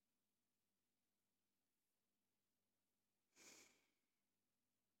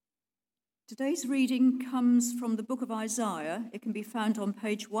Today's reading comes from the book of Isaiah. It can be found on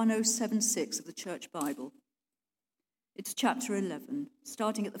page 1076 of the Church Bible. It's chapter 11,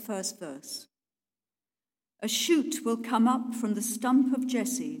 starting at the first verse. A shoot will come up from the stump of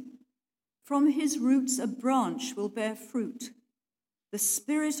Jesse. From his roots a branch will bear fruit. The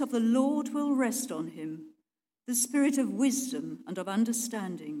Spirit of the Lord will rest on him, the Spirit of wisdom and of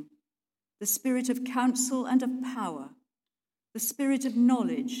understanding, the Spirit of counsel and of power, the Spirit of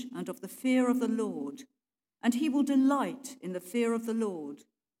knowledge and of the fear of the Lord, and he will delight in the fear of the Lord.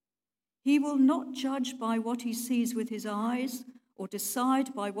 He will not judge by what he sees with his eyes or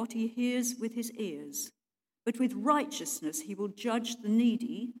decide by what he hears with his ears, but with righteousness he will judge the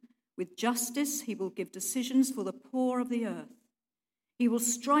needy. With justice he will give decisions for the poor of the earth. He will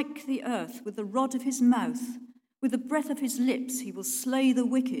strike the earth with the rod of his mouth. With the breath of his lips he will slay the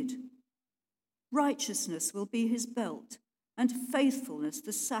wicked. Righteousness will be his belt, and faithfulness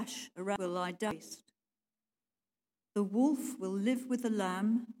the sash around will lie down. The wolf will live with the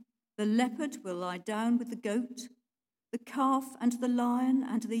lamb, the leopard will lie down with the goat, the calf and the lion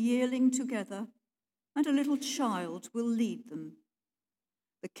and the yearling together, and a little child will lead them.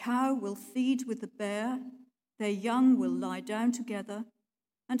 The cow will feed with the bear, their young will lie down together,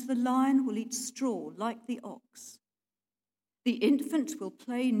 and the lion will eat straw like the ox. The infant will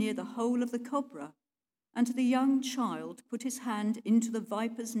play near the hole of the cobra, and the young child put his hand into the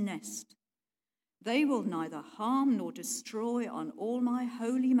viper's nest. They will neither harm nor destroy on all my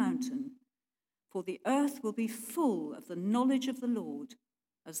holy mountain, for the earth will be full of the knowledge of the Lord,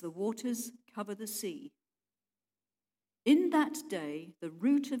 as the waters cover the sea. In that day, the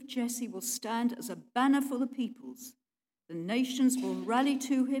root of Jesse will stand as a banner for the peoples. The nations will rally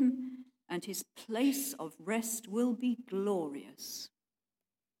to him, and his place of rest will be glorious.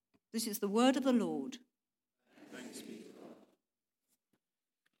 This is the word of the Lord. Thanks be to God.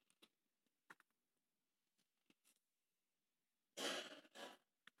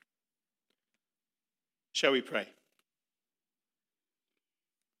 Shall we pray?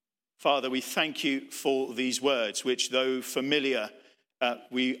 Father, we thank you for these words, which, though familiar,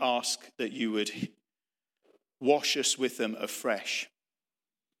 we ask that you would wash us with them afresh,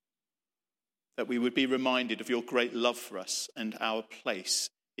 that we would be reminded of your great love for us and our place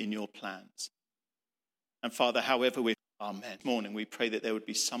in your plans. And Father, however we amen. This morning, we pray that there would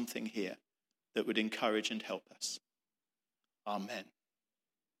be something here that would encourage and help us. Amen.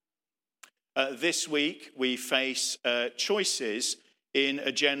 This week, we face choices in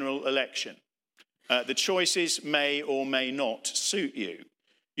a general election. The choices may or may not suit you.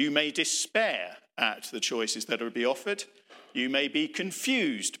 You may despair at the choices that are to be offered. You may be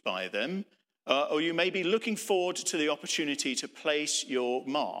confused by them, or you may be looking forward to the opportunity to place your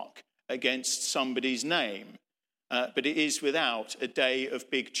mark against somebody's name. But it is without a day of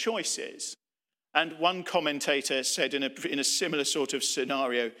big choices. And one commentator said in a similar sort of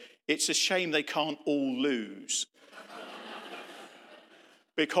scenario, it's a shame they can't all lose.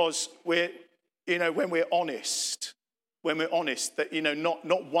 Because when we're honest, that,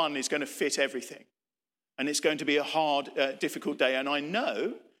 not one is going to fit everything. And it's going to be a hard, difficult day. And I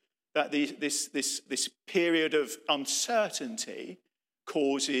know that this period of uncertainty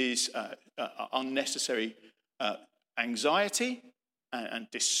causes unnecessary anxiety and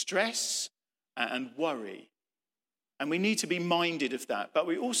distress and worry. And we need to be minded of that. But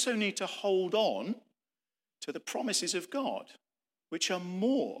we also need to hold on to the promises of God, which are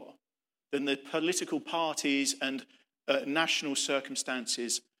more than the political parties and national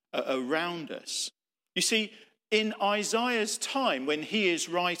circumstances around us. You see, in Isaiah's time, when he is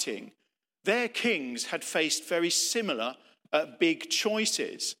writing, their kings had faced very similar big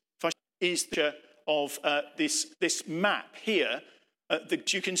choices. Is of this map here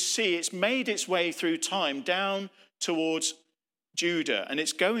that you can see it's made its way through time down towards Judah, and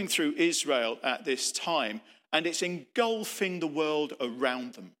it's going through Israel at this time, and it's engulfing the world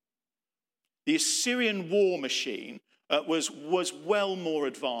around them. The Assyrian war machine was well more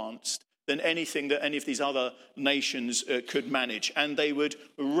advanced than anything that any of these other nations could manage, and they would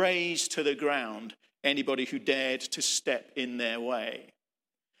raze to the ground anybody who dared to step in their way.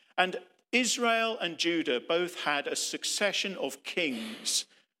 And Israel and Judah both had a succession of kings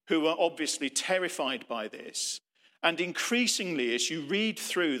who were obviously terrified by this. And increasingly, as you read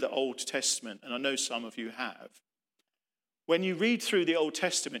through the Old Testament, and I know some of you have, when you read through the Old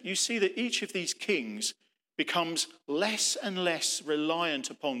Testament, you see that each of these kings becomes less and less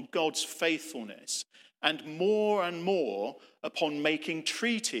reliant upon God's faithfulness and more upon making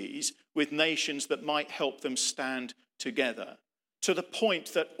treaties with nations that might help them stand together, to the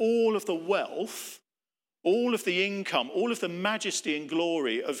point that all of the wealth, All of the income, all of the majesty and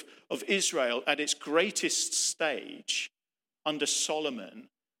glory of Israel at its greatest stage under Solomon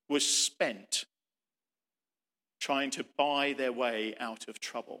was spent trying to buy their way out of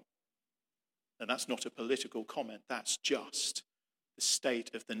trouble. And that's not a political comment, that's just the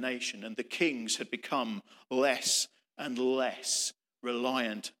state of the nation. And the kings had become less and less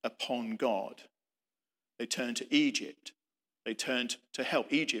reliant upon God. They turned to Egypt. They turned to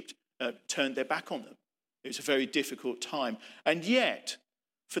help. Egypt turned their back on them. It was a very difficult time. And yet,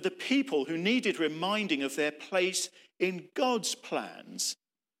 for the people who needed reminding of their place in God's plans,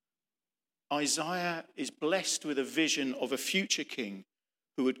 Isaiah is blessed with a vision of a future king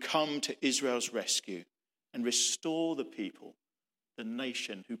who would come to Israel's rescue and restore the people, the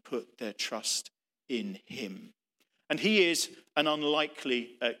nation who put their trust in him. And he is an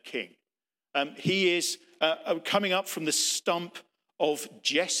unlikely king. He is coming up from the stump of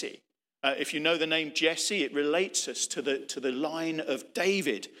Jesse. If you know the name Jesse, it relates us to the line of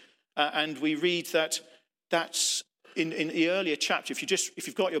David. And we read that's in the earlier chapter. If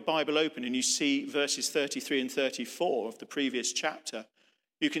you've got your Bible open and you see verses 33 and 34 of the previous chapter,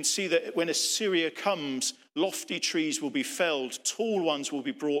 you can see that when Assyria comes, lofty trees will be felled, tall ones will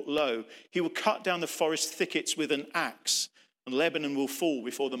be brought low. He will cut down the forest thickets with an axe, and Lebanon will fall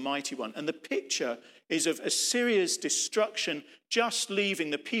before the mighty one. And the picture is of Assyria's destruction just leaving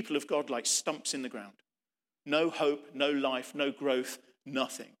the people of God like stumps in the ground. No hope, no life, no growth,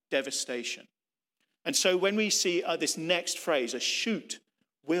 nothing. Devastation. And so when we see this next phrase, a shoot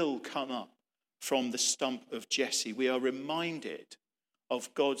will come up from the stump of Jesse, we are reminded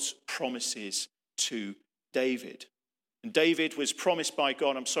of God's promises to David. And David was promised by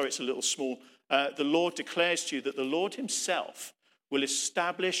God, I'm sorry it's a little small, the Lord declares to you that the Lord himself will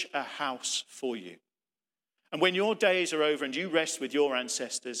establish a house for you. And when your days are over and you rest with your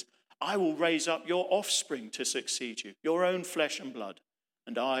ancestors, I will raise up your offspring to succeed you, your own flesh and blood,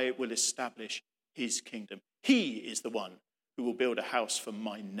 and I will establish his kingdom. He is the one who will build a house for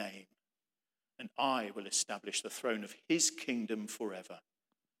my name, and I will establish the throne of his kingdom forever.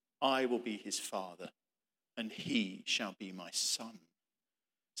 I will be his father, and he shall be my son.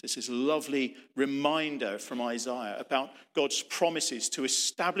 So this is a lovely reminder from Isaiah about God's promises to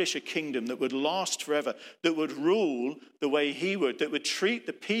establish a kingdom that would last forever, that would rule the way he would, that would treat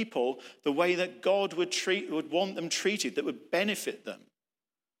the people the way that God would want them treated, that would benefit them.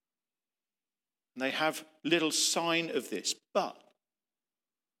 And they have little sign of this, but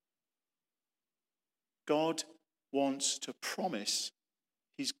God wants to promise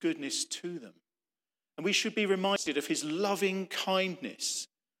his goodness to them. And we should be reminded of his loving kindness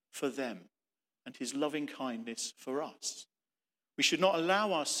for them and his loving kindness for us. We should not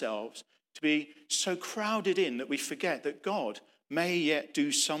allow ourselves to be so crowded in that we forget that God may yet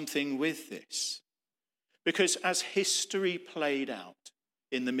do something with this. Because as history played out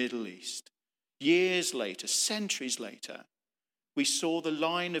in the Middle East, years later, centuries later, we saw the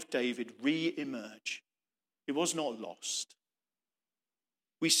line of David re-emerge. It was not lost.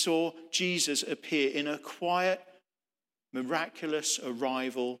 We saw Jesus appear in a quiet, miraculous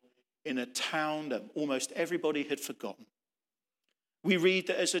arrival in a town that almost everybody had forgotten. We read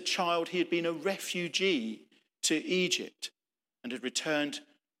that as a child he had been a refugee to Egypt and had returned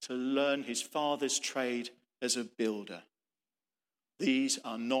to learn his father's trade as a builder. These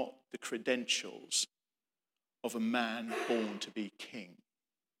are not the credentials of a man born to be king.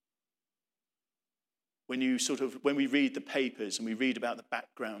 When we read the papers and we read about the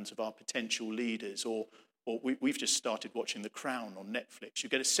backgrounds of our potential leaders, or we've just started watching The Crown on Netflix, you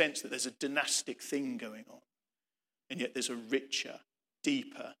get a sense that there's a dynastic thing going on. And yet there's a richer,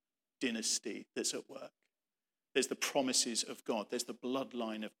 deeper dynasty that's at work. There's the promises of God. There's the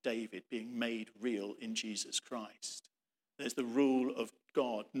bloodline of David being made real in Jesus Christ. There's the rule of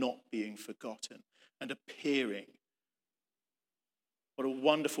God not being forgotten and appearing. What a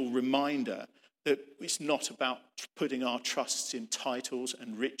wonderful reminder that it's not about putting our trusts in titles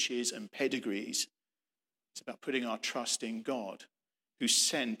and riches and pedigrees. It's about putting our trust in God, who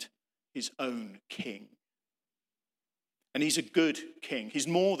sent his own king. And he's a good king. He's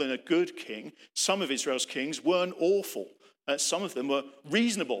more than a good king. Some of Israel's kings weren't awful. Some of them were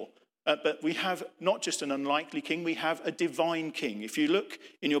reasonable. But we have not just an unlikely king, we have a divine king. If you look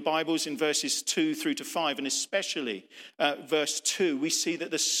in your Bibles in verses 2 through to 5, and especially verse 2, we see that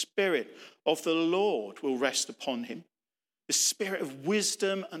the Spirit of the Lord will rest upon him. The Spirit of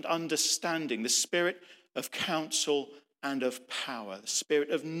wisdom and understanding, the Spirit of counsel and of power, the Spirit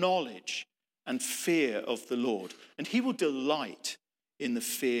of knowledge and fear of the Lord. And he will delight in the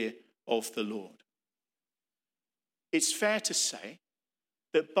fear of the Lord. It's fair to say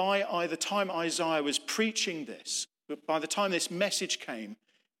that by the time Isaiah was preaching this, by the time this message came,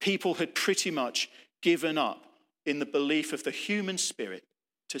 people had pretty much given up in the belief of the human spirit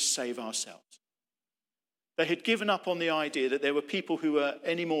to save ourselves. They had given up on the idea that there were people who were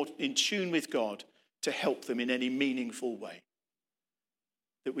any more in tune with God to help them in any meaningful way.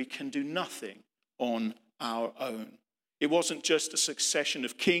 That we can do nothing on our own. It wasn't just a succession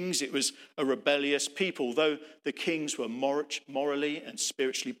of kings, it was a rebellious people. Though the kings were morally and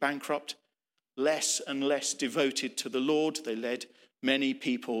spiritually bankrupt, less and less devoted to the Lord, they led many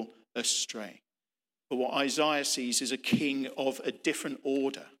people astray. But what Isaiah sees is a king of a different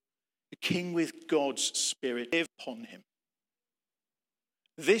order, a king with God's spirit live upon him.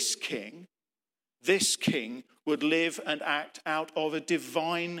 This king would live and act out of a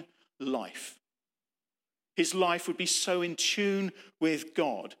divine life. His life would be so in tune with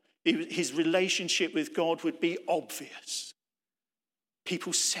God. His relationship with God would be obvious.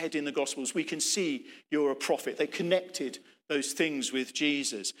 People said in the Gospels, we can see you're a prophet. They connected those things with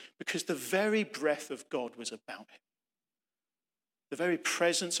Jesus because the very breath of God was about him. The very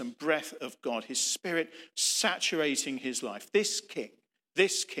presence and breath of God, his spirit saturating his life. This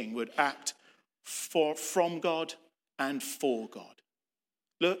king would act from God and for God.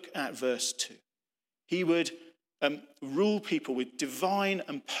 Look at verse 2. He would rule people with divine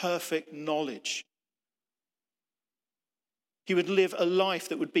and perfect knowledge. He would live a life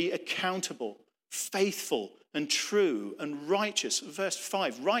that would be accountable, faithful and true and righteous. Verse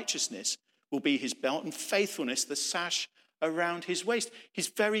 5, righteousness will be his belt and faithfulness the sash around his waist. His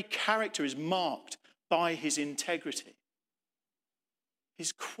very character is marked by his integrity.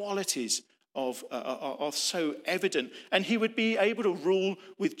 His qualities are so evident. And he would be able to rule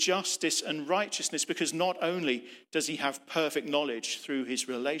with justice and righteousness because not only does he have perfect knowledge through his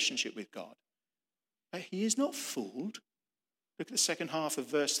relationship with God, but he is not fooled. Look at the second half of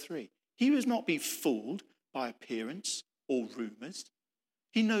verse 3. He will not be fooled by appearance or rumors.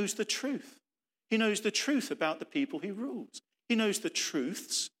 He knows the truth. He knows the truth about the people he rules. He knows the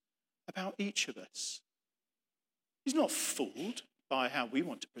truths about each of us. He's not fooled by how we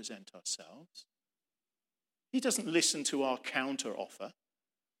want to present ourselves. He doesn't listen to our counter offer.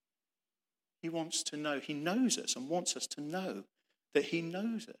 He wants to know, he knows us and wants us to know that he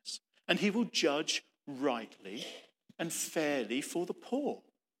knows us. And he will judge rightly and fairly for the poor.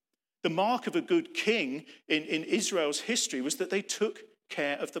 The mark of a good king in Israel's history was that they took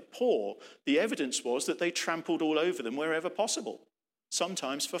care of the poor. The evidence was that they trampled all over them wherever possible,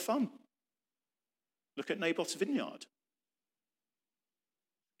 sometimes for fun. Look at Naboth's vineyard.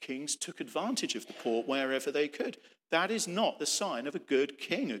 Kings took advantage of the poor wherever they could. That is not the sign of a good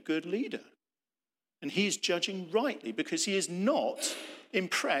king, a good leader. And he is judging rightly because he is not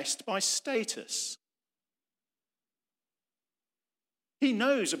impressed by status. He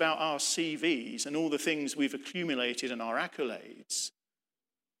knows about our CVs and all the things we've accumulated and our accolades.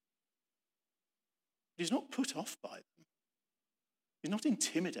 He's not put off by them. He's not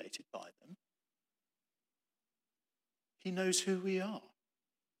intimidated by them. He knows who we are.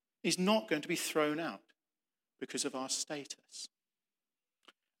 He's not going to be thrown out because of our status.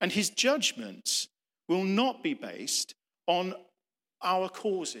 And his judgments will not be based on our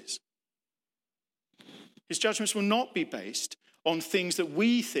causes. His judgments will not be based on things that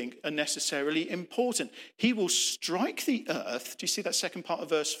we think are necessarily important. He will strike the earth, do you see that second part of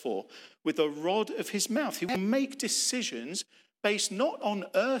verse 4, with the rod of his mouth. He will make decisions based not on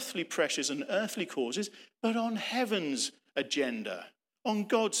earthly pressures and earthly causes, but on heaven's agenda, on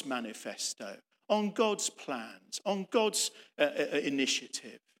God's manifesto, on God's plans, on God's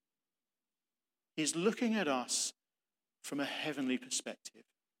initiative. He's looking at us from a heavenly perspective.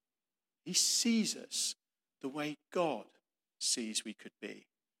 He sees us the way God sees we could be.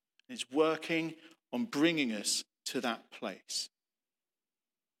 He's working on bringing us to that place.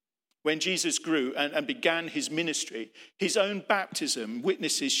 When Jesus grew and began his ministry, his own baptism,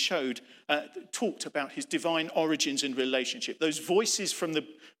 witnesses talked about his divine origins and relationship. Those voices from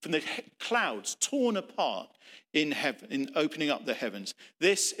the clouds torn apart in heaven, in opening up the heavens.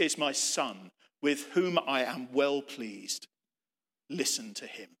 This is my son with whom I am well pleased. Listen to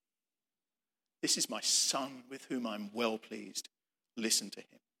him. This is my son with whom I'm well pleased. Listen to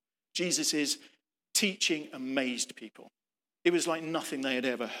him. Jesus' teaching amazed people. It was like nothing they had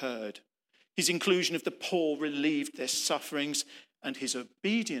ever heard. His inclusion of the poor relieved their sufferings, and his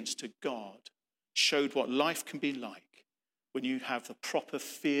obedience to God showed what life can be like when you have the proper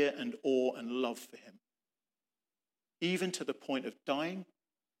fear and awe and love for him. Even to the point of dying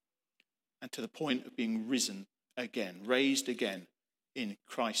and to the point of being risen again, raised again in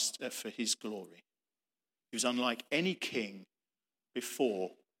Christ for his glory. He was unlike any king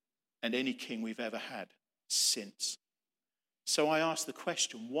before and any king we've ever had since. So I ask the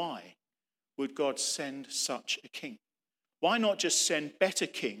question, why would God send such a king? Why not just send better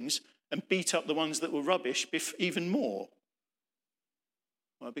kings and beat up the ones that were rubbish even more?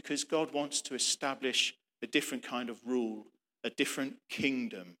 Well, because God wants to establish a different kind of rule, a different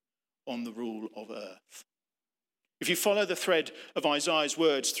kingdom on the rule of earth. If you follow the thread of Isaiah's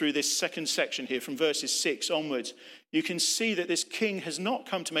words through this second section here from verses 6 onwards, you can see that this king has not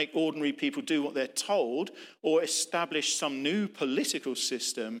come to make ordinary people do what they're told or establish some new political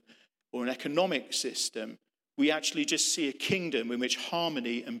system or an economic system. We actually just see a kingdom in which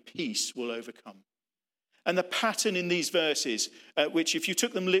harmony and peace will overcome. And the pattern in these verses, which if you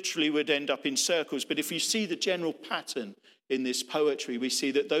took them literally would end up in circles, but if you see the general pattern in this poetry, we see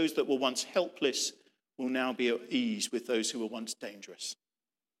that those that were once helpless will now be at ease with those who were once dangerous.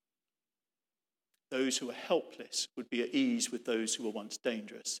 Those who were helpless would be at ease with those who were once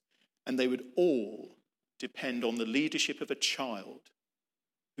dangerous. And they would all depend on the leadership of a child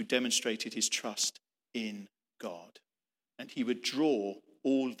who demonstrated his trust in God. And he would draw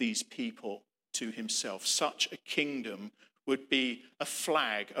all these people to himself. Such a kingdom would be a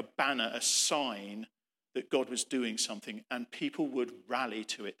flag, a banner, a sign that God was doing something, and people would rally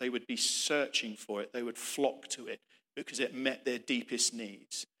to it. They would be searching for it. They would flock to it because it met their deepest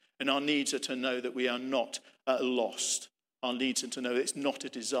needs. And our needs are to know that we are not lost. Our needs are to know it's not a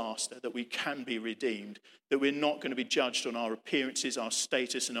disaster, that we can be redeemed, that we're not going to be judged on our appearances, our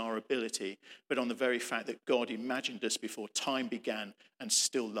status, and our ability, but on the very fact that God imagined us before time began and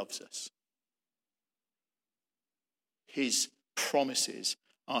still loves us. His promises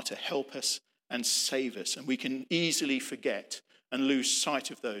are to help us and save us. And we can easily forget and lose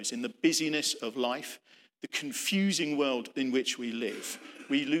sight of those. In the busyness of life, the confusing world in which we live,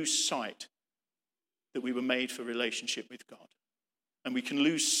 we lose sight that we were made for relationship with God. And we can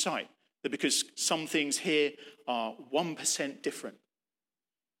lose sight that because some things here are 1% different,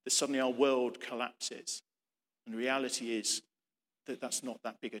 that suddenly our world collapses. And the reality is that that's not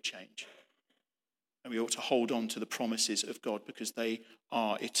that big a change. And we ought to hold on to the promises of God because they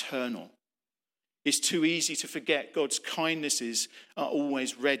are eternal. It's too easy to forget God's kindnesses are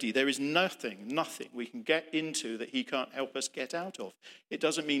always ready. There is nothing we can get into that he can't help us get out of. It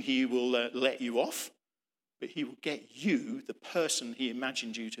doesn't mean he will let you off, but he will get you, the person he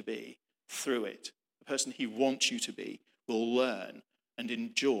imagined you to be, through it. The person he wants you to be will learn and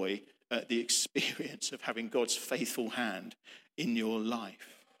enjoy the experience of having God's faithful hand in your life.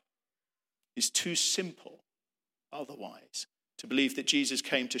 It's too simple otherwise to believe that Jesus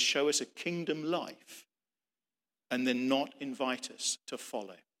came to show us a kingdom life and then not invite us to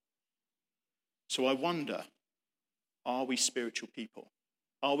follow. So I wonder, are we spiritual people?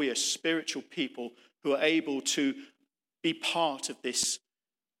 Are we a spiritual people who are able to be part of this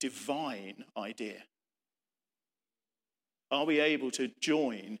divine idea? Are we able to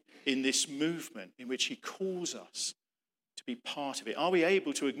join in this movement in which he calls us to be part of it? Are we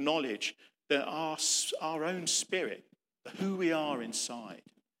able to acknowledge that our own spirit, who we are inside,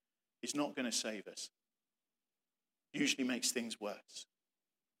 is not going to save us? Usually makes things worse.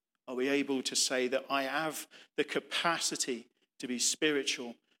 Are we able to say that I have the capacity to be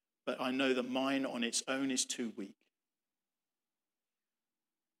spiritual, but I know that mine on its own is too weak?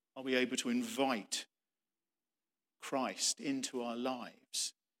 Are we able to invite Christ into our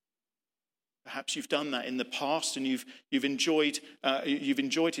lives? Perhaps you've done that in the past and you've enjoyed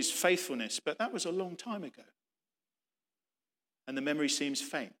his faithfulness, but that was a long time ago. And the memory seems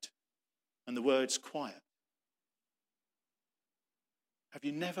faint and the words quiet. Have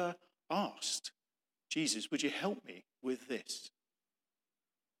you never asked, Jesus, would you help me with this?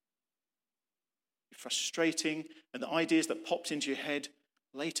 Frustrating, and the ideas that popped into your head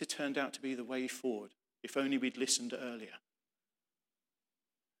later turned out to be the way forward, if only we'd listened earlier.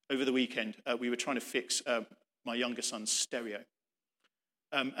 Over the weekend, we were trying to fix my younger son's stereo.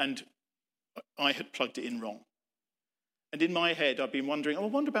 And I had plugged it in wrong. And in my head, I'd been wondering, I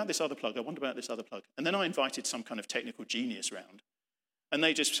wonder about this other plug. And then I invited some kind of technical genius round. And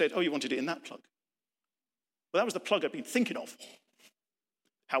they just said, you wanted it in that plug. Well, that was the plug I'd been thinking of.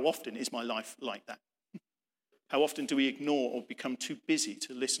 How often is my life like that? How often do we ignore or become too busy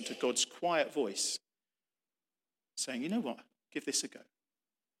to listen to God's quiet voice saying, you know what, give this a go?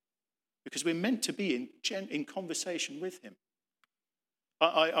 Because we're meant to be in conversation with him.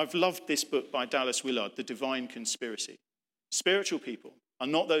 I've loved this book by Dallas Willard, The Divine Conspiracy. Spiritual people are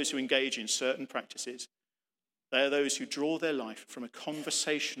not those who engage in certain practices. They are those who draw their life from a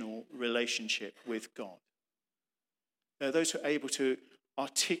conversational relationship with God. They're those who are able to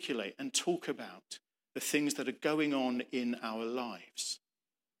articulate and talk about the things that are going on in our lives.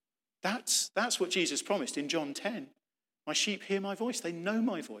 That's what Jesus promised in John 10. My sheep hear my voice. They know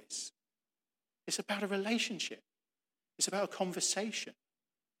my voice. It's about a relationship. It's about a conversation.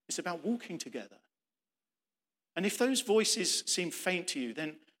 It's about walking together. And if those voices seem faint to you,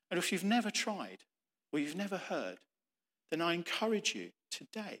 then, and if you've never tried or you've never heard, then I encourage you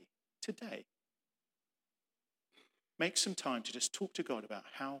today, make some time to just talk to God about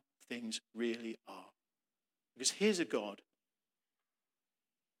how things really are. Because here's a God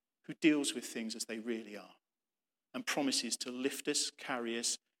who deals with things as they really are and promises to lift us, carry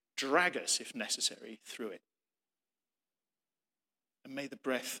us, drag us, if necessary, through it. And may the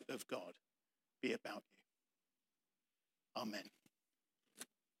breath of God be about you. Amen.